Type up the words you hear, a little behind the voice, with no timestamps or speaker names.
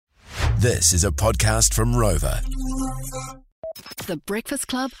This is a podcast from Rover. The Breakfast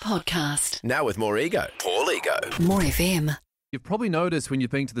Club Podcast. Now with more ego. Paul Ego. More FM. You've probably noticed when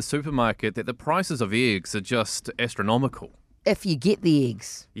you've been to the supermarket that the prices of eggs are just astronomical. If you get the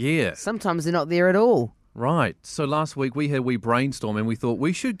eggs. Yeah, Sometimes they're not there at all. right. So last week we brainstormed and we thought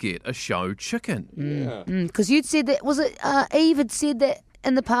we should get a show chicken. Because you'd said that, was it Eve had said that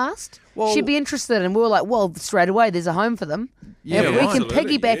in the past? Well- She'd be interested, and we were like, well, straight away, there's a home for them. Yeah, if we can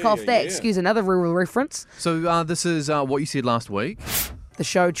absolutely. piggyback off that, Yeah. excuse another rural reference, So this is what you said last week. the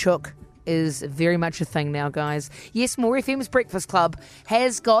show chook is very much a thing now, guys. Yes, More FM's Breakfast Club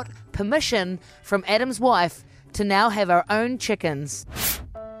has got permission from Adam's wife to now have our own chickens.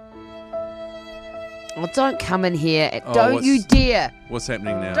 Oh, don't come in here. Don't what's- you dare. What's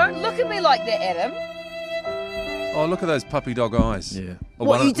happening now? Don't look at me like that, Adam. Oh, look at those puppy dog eyes. Yeah. Well,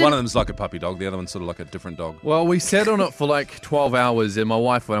 What, one, you of, one didn't- of them's like a puppy dog. The other one's sort of like a different dog. Well, we sat on it for like 12 hours and my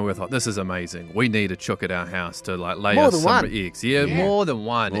wife and we thought, this is amazing. We need a chook at our house to like lay More us than some one. eggs. Yeah, more than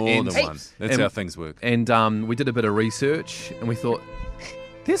one. More And- than one. That's and- how things work. And we did a bit of research and we thought,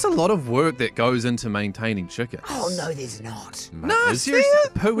 there's a lot of work that goes into maintaining chickens. Oh, no, there's not. No, Is seriously.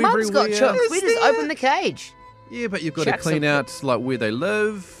 Poo Mum's got everywhere. chooks. We just open the cage. Yeah, but you've got to Chuck clean some- out like where they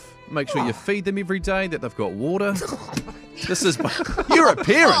live, make sure you feed them every day, that they've got water. This is. You're a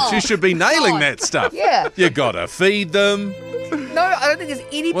parent. You should be nailing that stuff. Yeah. You gotta feed them. No, I don't think there's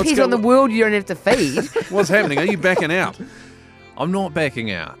any What's pet go- on the world you don't have to feed. What's happening? Are you backing out? I'm not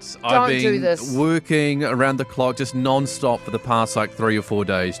backing out. I've Don't been do this. working around the clock, just non-stop for the past like 3 or 4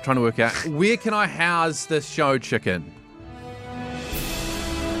 days, trying to work out where can I house this show chicken.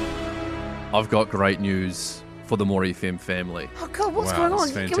 I've got great news for the More FM family. Oh, God, what's Wow, going on?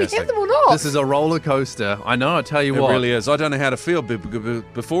 that's Can we fantastic. have them or not? This is a roller coaster. I know, I tell you It what. really is. I don't know how to feel.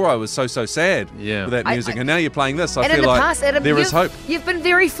 Before I was so sad Yeah. with that I- music, and now you're playing this. I and feel in the like past, Adam, there is hope. You've been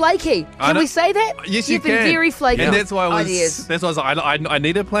very flaky. I Can know- we say that? Yes, You've you been can. very flaky. And that's why ideas. I was like, I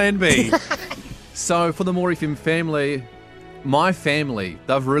need a plan B. So for the More FM family, my family,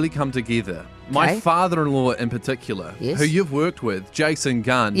 they've really come together. My Okay. father-in-law in particular, Yes. who you've worked with, Jason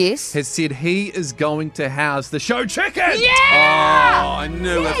Gunn, Yes. has said he is going to house the show chicken. Oh, I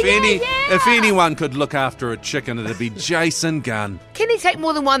knew yeah. if anyone could look after a chicken, it'd be Jason Gunn. Can he take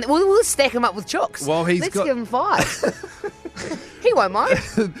more than one? We'll stack him up with chooks. Well, he's Let's got- give him 5. He won't mind.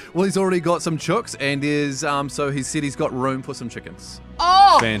 Well, he's already got some chooks, and so he said he's got room for some chickens.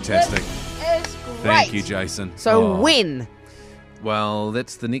 Oh, Fantastic. That is great. Thank you, Jason. So Oh. when? Well,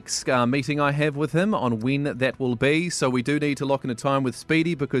 that's the next meeting I have with him on when that will be. So we do need to lock in a time with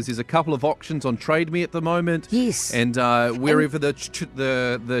Speedy because there's a couple of auctions on Trade Me at the moment. Yes. And wherever the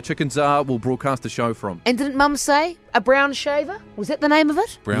chickens are, we'll broadcast the show from. And didn't Mum say a brown shaver? Was that the name of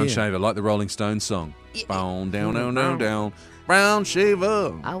it? Brown Yeah. shaver, like the Rolling Stones song. Down, down, down, down, down. Brown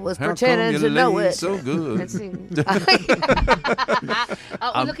shaver. I was How come pretending you to know lay it. so good.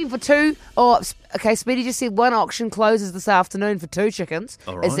 We're looking for 2. Oh, okay. Speedy just said one auction closes this afternoon for 2 chickens.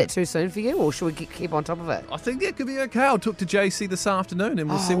 All Is right. that too soon for you, or should we keep on top of it? I think that could be okay. I'll talk to JC this afternoon and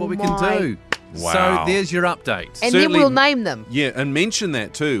we'll see Oh what we my- can do. Wow. So there's your update. And Certainly- then we'll name them. Yeah, and mention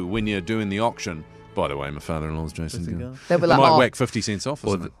that too when you're doing the auction. By the way, my father-in-law's Jason Gunn. They'll be I like, might oh, whack 50 cents off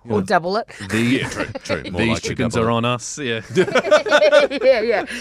or something. or double it. Yeah, true. More These likely chickens double are it. on us. Yeah. Yeah.